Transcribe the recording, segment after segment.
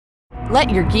Let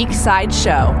your geek side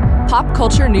show. Pop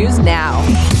culture news now.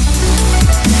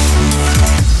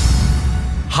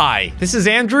 Hi, this is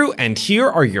Andrew, and here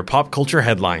are your pop culture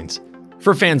headlines.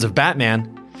 For fans of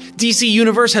Batman, DC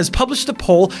Universe has published a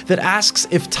poll that asks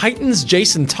if Titans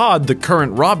Jason Todd, the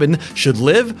current Robin, should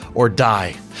live or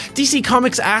die. DC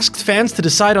Comics asked fans to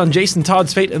decide on Jason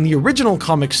Todd's fate in the original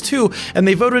comics too, and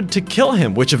they voted to kill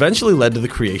him, which eventually led to the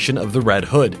creation of the Red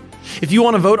Hood. If you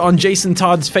want to vote on Jason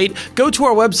Todd's fate, go to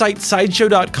our website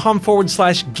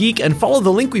sideshow.com/geek and follow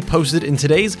the link we posted in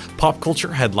today's Pop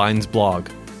Culture Headlines blog.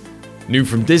 New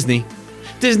from Disney.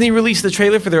 Disney released the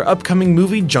trailer for their upcoming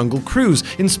movie Jungle Cruise,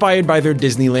 inspired by their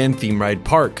Disneyland theme ride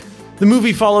park. The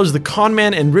movie follows the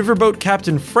conman and riverboat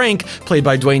captain Frank, played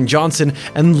by Dwayne Johnson,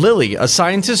 and Lily, a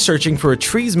scientist searching for a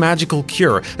tree's magical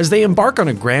cure, as they embark on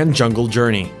a grand jungle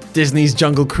journey. Disney's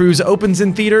Jungle Cruise opens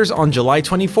in theaters on July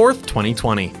 24th,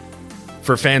 2020.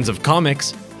 For fans of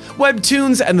comics,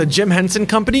 Webtoons and the Jim Henson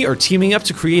Company are teaming up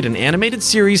to create an animated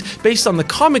series based on the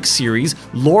comic series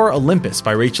Lore Olympus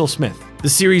by Rachel Smith. The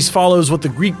series follows what the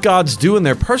Greek gods do in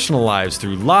their personal lives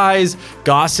through lies,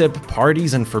 gossip,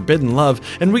 parties, and forbidden love,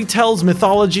 and retells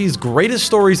mythology's greatest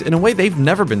stories in a way they've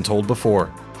never been told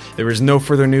before. There is no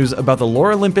further news about the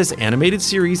Lore Olympus animated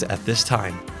series at this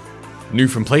time. New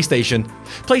from PlayStation.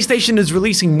 PlayStation is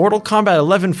releasing Mortal Kombat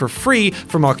 11 for free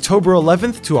from October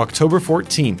 11th to October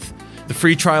 14th. The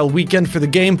free trial weekend for the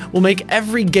game will make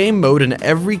every game mode and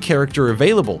every character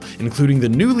available, including the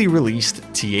newly released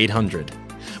T-800.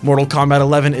 Mortal Kombat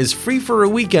 11 is free for a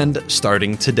weekend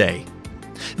starting today.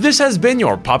 This has been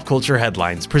your Pop Culture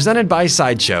Headlines, presented by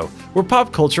Sideshow, where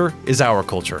pop culture is our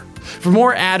culture. For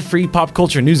more ad-free pop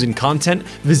culture news and content,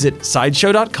 visit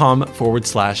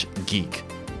sideshow.com/geek.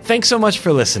 Thanks so much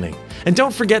for listening, and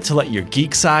don't forget to let your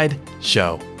geek side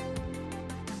show.